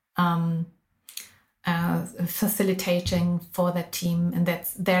facilitating for that team and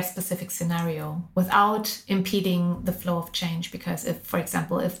that's their specific scenario, without impeding the flow of change. Because if, for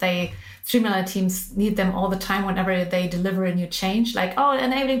example, if they streamline teams need them all the time whenever they deliver a new change, like, oh,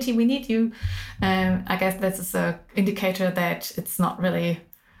 enabling team, we need you, I guess this is an indicator that it's not really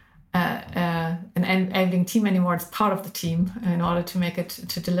an enabling team anymore. It's part of the team in order to make it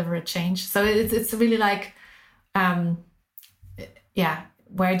to deliver a change. So it's really like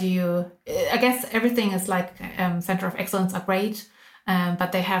where do you, I guess everything is like Center of Excellence are great,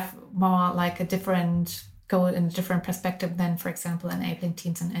 but they have more like a different goal and a different perspective than, for example, enabling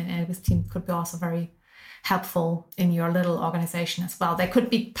teams. And enabling teams could be also very helpful in your little organization as well. They could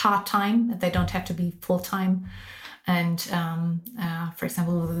be part-time, they don't have to be full-time. And for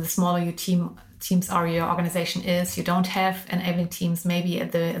example, the smaller your teams are, your organization is, you don't have enabling teams maybe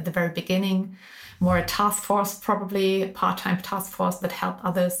at the very beginning, more a task force, probably a part-time task force that help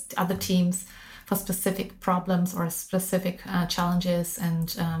other teams for specific problems or specific challenges, and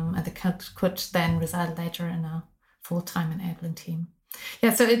they could then result later in a full-time enabling team.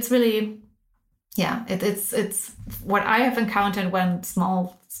 Yeah, so it's really, it's what I have encountered when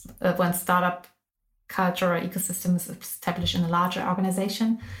startup culture or ecosystem is established in a larger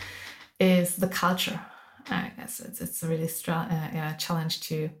organization is the culture. I guess it's a really challenge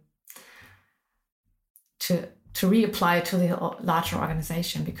to reapply to the larger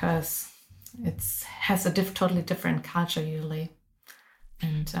organization, because it has a totally different culture usually.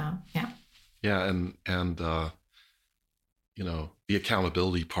 And the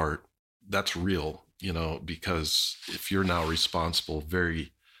accountability part, that's real, because if you're now responsible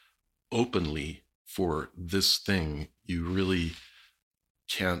very openly for this thing, you really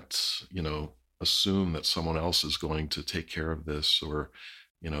can't, assume that someone else is going to take care of this, or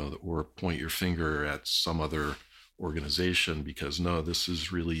point your finger at some other organization, because no, this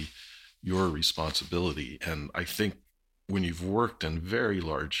is really your responsibility. And I think when you've worked in very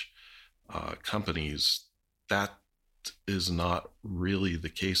large companies, that is not really the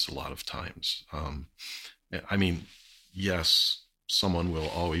case a lot of times. I mean, yes, someone will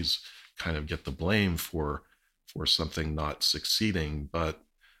always kind of get the blame for something not succeeding, but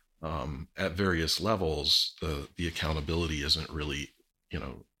at various levels, the accountability isn't really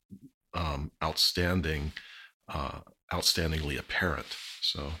outstanding outstandingly apparent.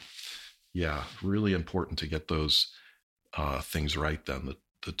 So, yeah, really important to get those things right then,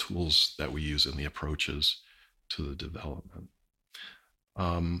 the tools that we use and the approaches to the development.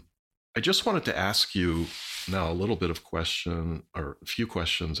 I just wanted to ask you now a little bit of question, or a few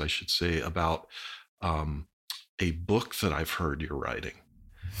questions, I should say, about a book that I've heard you're writing.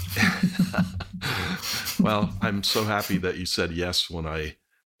 Well, I'm so happy that you said yes when I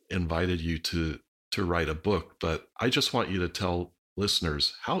invited you to write a book, but I just want you to tell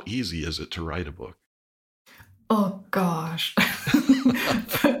listeners, how easy is it to write a book? Oh gosh.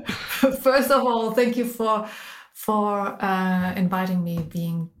 First of all, thank you for inviting me,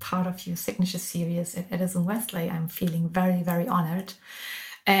 being part of your signature series at Edison Westlake. I'm feeling very, very honored.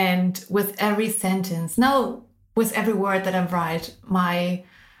 And with every sentence, no, with every word that I write, I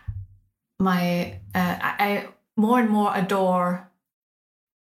more and more adore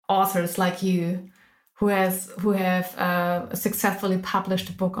authors like you who have successfully published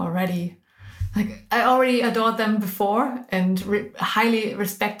a book already. Like, I already adored them before and highly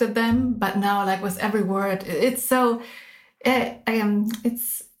respected them, but now, like, with every word, it's so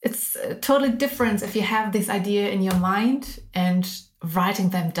it's totally different if you have this idea in your mind and writing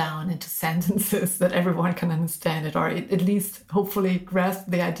them down into sentences that everyone can understand it, or at least hopefully grasp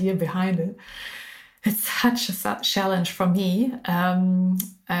the idea behind it. It's such a challenge for me.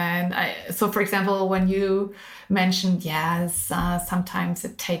 So for example, when you mentioned, yes, sometimes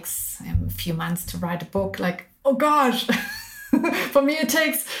it takes a few months to write a book, like, oh gosh, for me, it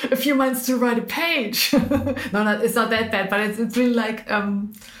takes a few months to write a page. No, it's not that bad, but it's really like,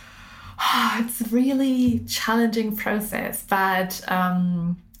 it's a really challenging process. But,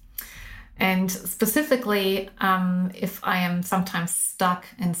 and specifically, if I am sometimes stuck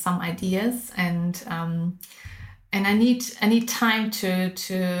in some ideas and I need time to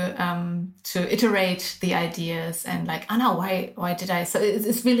iterate the ideas and like, oh no, why did I? So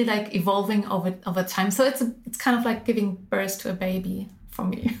it's really like evolving over time. So it's kind of like giving birth to a baby for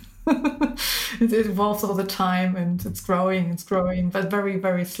me. It evolves all the time and it's growing, but very,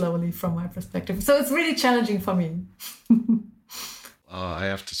 very slowly from my perspective. So it's really challenging for me. I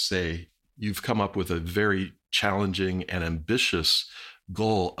have to say, you've come up with a very challenging and ambitious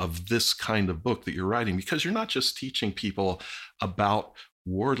goal of this kind of book that you're writing, because you're not just teaching people about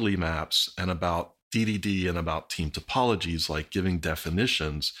Wordley maps and about DDD and about team topologies, like giving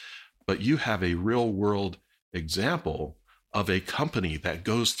definitions, but you have a real world example of a company that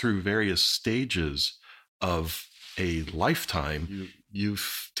goes through various stages of a lifetime.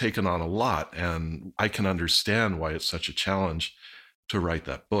 You've taken on a lot, and I can understand why it's such a challenge to write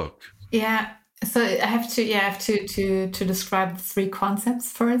that book. Yeah. So I have to describe the three concepts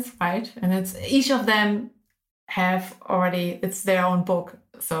first, right? And it's each of them have already, it's their own book.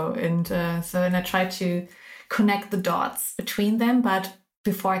 So and I try to connect the dots between them, but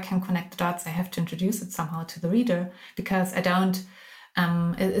before I can connect the dots, I have to introduce it somehow to the reader, because I don't.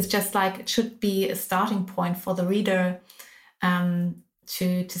 It's just like it should be a starting point for the reader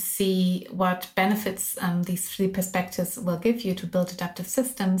to see what benefits these three perspectives will give you to build adaptive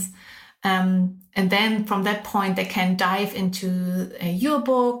systems. And then from that point, they can dive into your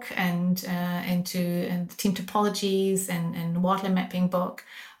book and into team topologies and Wordley mapping book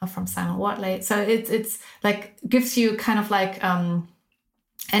from Simon Wardley. So it's like gives you kind of like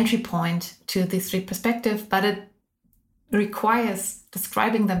entry point to these three perspectives, but it requires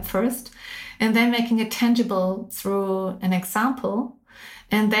describing them first and then making it tangible through an example.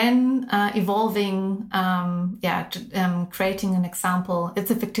 And then evolving, creating an example.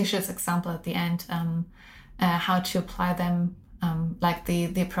 It's a fictitious example at the end, how to apply them, like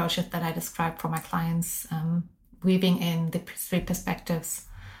the approaches that I described for my clients, weaving in the three perspectives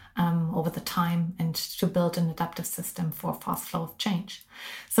over the time and to build an adaptive system for fast flow of change.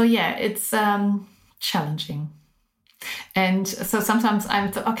 So yeah, it's challenging. And so sometimes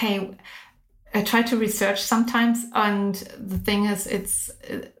I try to research sometimes, and the thing is, it's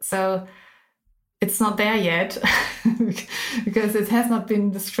not there yet because it has not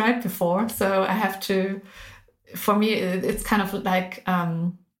been described before. So I have to, for me, it's kind of like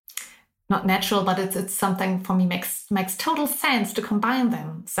not natural, but it's something for me makes total sense to combine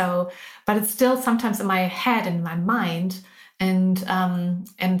them. So, but it's still sometimes in my head and in my mind, and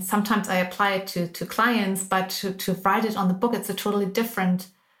sometimes I apply it to clients, but to write it on the book, it's a totally different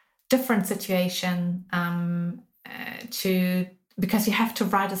situation because you have to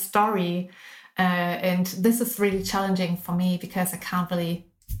write a story, and this is really challenging for me because I can't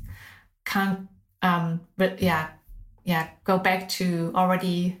go back to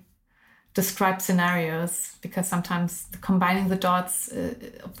already describe scenarios, because sometimes combining the dots,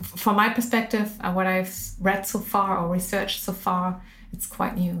 from my perspective, what I've read so far or researched so far, it's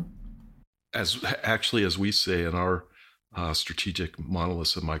quite new. As we say in our strategic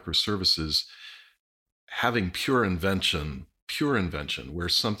monoliths of microservices, having pure invention where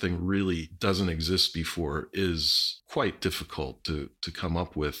something really doesn't exist before is quite difficult to come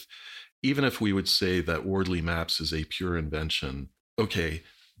up with. Even if we would say that Wordly Maps is a pure invention, okay,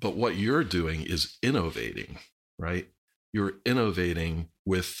 but what you're doing is innovating, right? You're innovating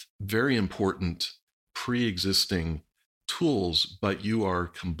with very important pre-existing tools, but you are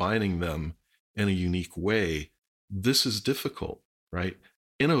combining them in a unique way. This is difficult, right?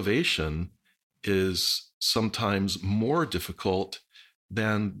 Innovation is sometimes more difficult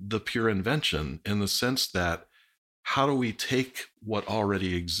than the pure invention, in the sense that how do we take what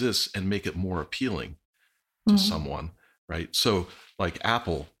already exists and make it more appealing to someone, right? So like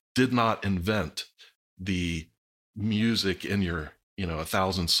Apple did not invent the music in your,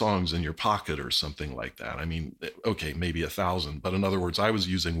 1,000 songs in your pocket or something like that. I mean, okay, maybe 1,000, but in other words, I was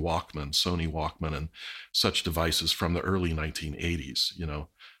using Walkman, Sony Walkman and such devices from the early 1980s,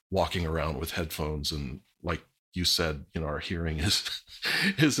 walking around with headphones, and like you said, our hearing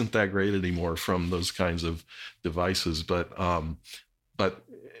isn't that great anymore from those kinds of devices. But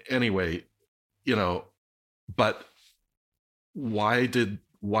anyway, but why did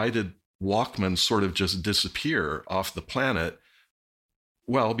Walkman sort of just disappear off the planet?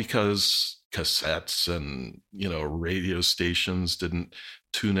 Well, because cassettes and, radio stations didn't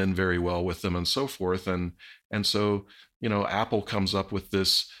tune in very well with them and so forth. And so, Apple comes up with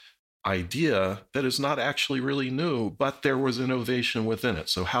this idea that is not actually really new, but there was innovation within it.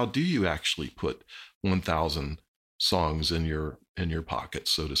 So how do you actually put 1,000 songs in your pocket,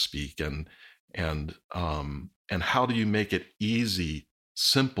 so to speak, and how do you make it easy,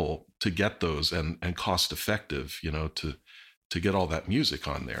 simple to get those, and cost effective, to get all that music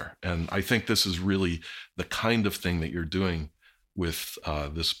on there? And I think this is really the kind of thing that you're doing with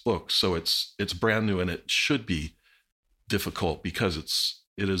this book. So it's brand new, and it should be difficult because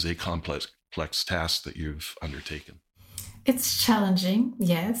it is a complex task that you've undertaken. It's challenging,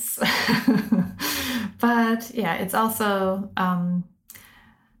 yes. But yeah, it's also, I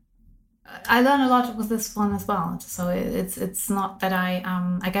learn a lot with this one as well. So it's not that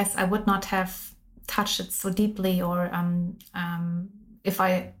I guess I would not have touched it so deeply, or if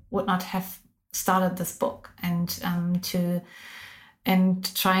I would not have started this book and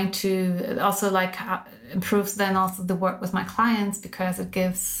trying to also improves then also the work with my clients, because it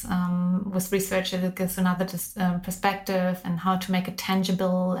gives with research, it gives another perspective and how to make it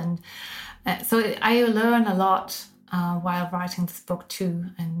tangible. And so I learn a lot while writing this book too,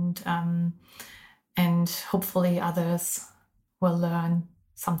 and hopefully others will learn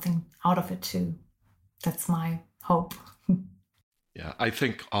something out of it too. That's my hope. Yeah, I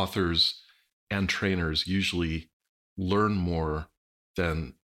think authors and trainers usually learn more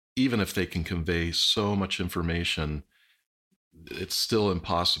than, even if they can convey so much information, it's still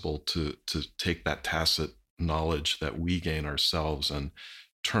impossible to take that tacit knowledge that we gain ourselves and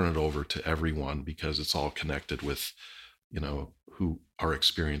turn it over to everyone, because it's all connected with, who our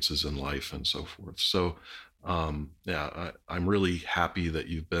experiences in life and so forth. So, I'm really happy that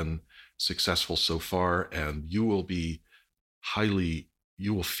you've been successful so far, and you will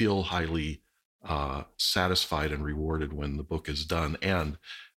feel highly satisfied and rewarded when the book is done. And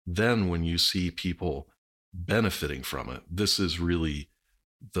then when you see people benefiting from it, this is really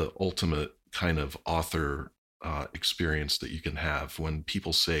the ultimate kind of author experience that you can have, when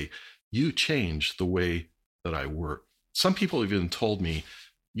people say, you changed the way that I work. Some people even told me,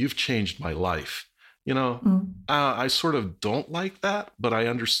 you've changed my life. I sort of don't like that, but I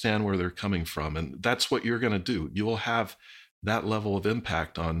understand where they're coming from. And that's what you're going to do. You will have that level of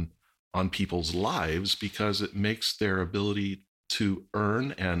impact on people's lives, because it makes their ability to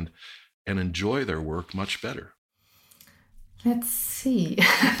earn and enjoy their work much better. Let's see.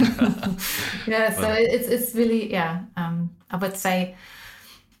 Yeah, so it's really, I would say,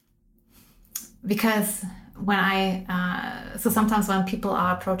 because when so sometimes when people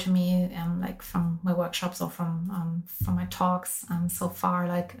are approaching me, like from my workshops or from my talks so far,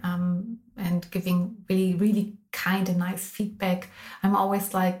 and giving really, really kind and nice feedback, I'm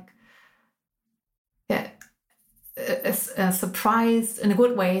always like, surprised in a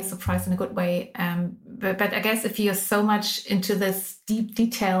good way. But I guess if you're so much into this deep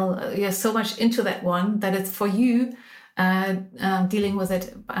detail, you're so much into that one that it's for you, dealing with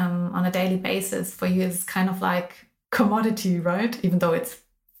it on a daily basis, for you is kind of like commodity, right? Even though it's,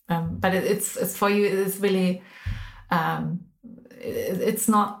 but it's for you, it's really, it's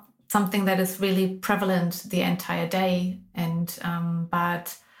not something that is really prevalent the entire day. And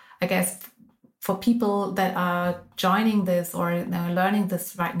but I guess for people that are joining this or learning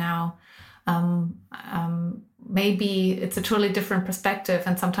this right now, maybe it's a totally different perspective.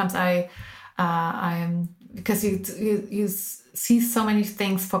 And sometimes I'm because you see so many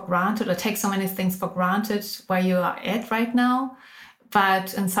things for granted or take so many things for granted where you are at right now,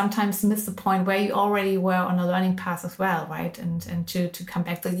 and sometimes miss the point where you already were on a learning path as well, right? And to come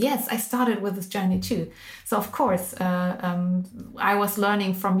back to, yes, I started with this journey too. So of course, I was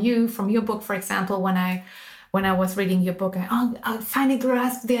learning from your book, for example, when I was reading your book, I finally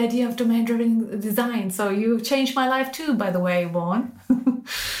grasped the idea of domain-driven design. So you changed my life too, by the way, Vaughan.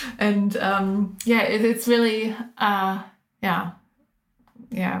 And it's really,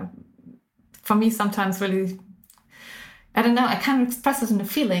 for me sometimes really, I don't know, I can't express it in a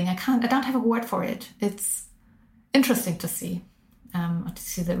feeling. I don't have a word for it. It's interesting to see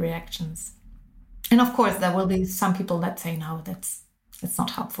the reactions. And of course, there will be some people that say, no, it's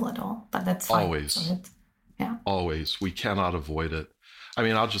not helpful at all, but that's fine. Always. So Always. We cannot avoid it. I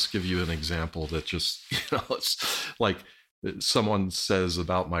mean, I'll just give you an example that just, it's like someone says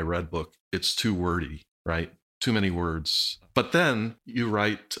about my red book, it's too wordy, right? Too many words. But then you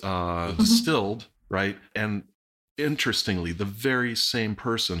write distilled, right? And interestingly, the very same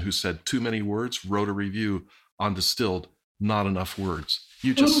person who said too many words wrote a review on distilled, not enough words.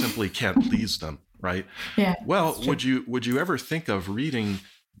 You just simply can't please them, right? Yeah. Well, would you ever think of reading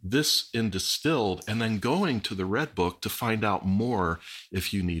this in distilled and then going to the red book to find out more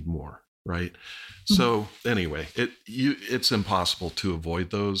if you need more, right? Mm-hmm. So anyway, it's impossible to avoid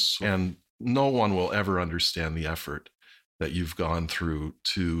those, and no one will ever understand the effort that you've gone through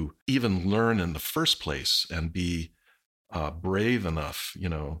to even learn in the first place and be brave enough,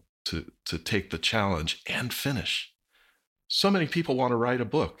 to take the challenge and finish. So many people want to write a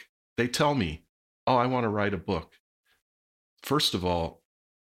book. They tell me, oh, I want to write a book. First of all,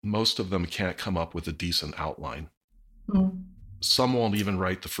 most of them can't come up with a decent outline. Mm. Some won't even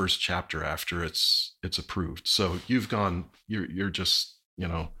write the first chapter after it's approved. So you're just,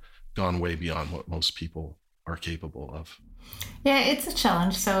 gone way beyond what most people are capable of. Yeah, it's a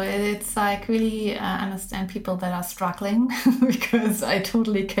challenge. So it's like really understand people that are struggling because I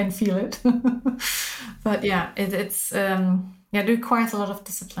totally can feel it. But yeah, it requires a lot of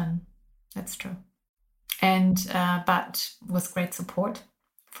discipline. That's true. And but with great support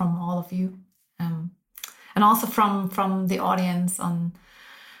from all of you, and also from the audience on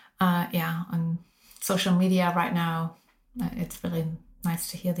social media right now. It's really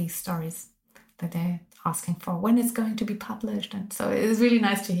nice to hear these stories that they're asking for when it's going to be published, and so it's really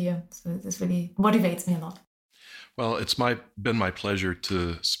nice to hear. So this really motivates me a lot. Well, it's been my pleasure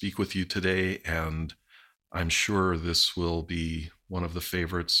to speak with you today, and I'm sure this will be one of the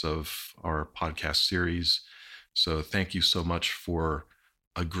favorites of our podcast series. So thank you so much for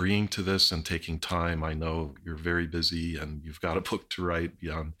agreeing to this and taking time. I know you're very busy and you've got a book to write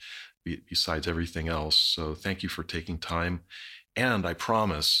besides everything else. So thank you for taking time. And I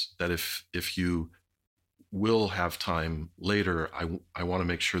promise that if you will have time later, I want to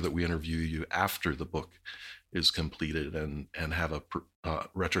make sure that we interview you after the book is completed and have a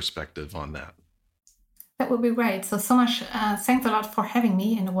retrospective on that. That would be great. So much. Thanks a lot for having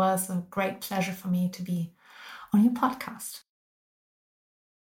me. And it was a great pleasure for me to be on your podcast.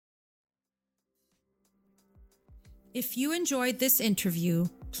 If you enjoyed this interview,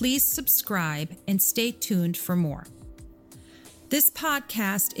 please subscribe and stay tuned for more. This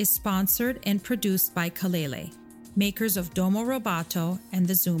podcast is sponsored and produced by Kalele, makers of Domo Roboto and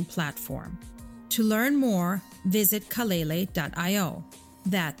the Zoom platform. To learn more, visit kalele.io.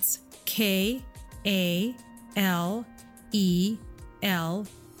 That's KALELE.io.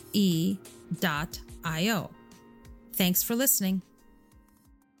 Thanks for listening.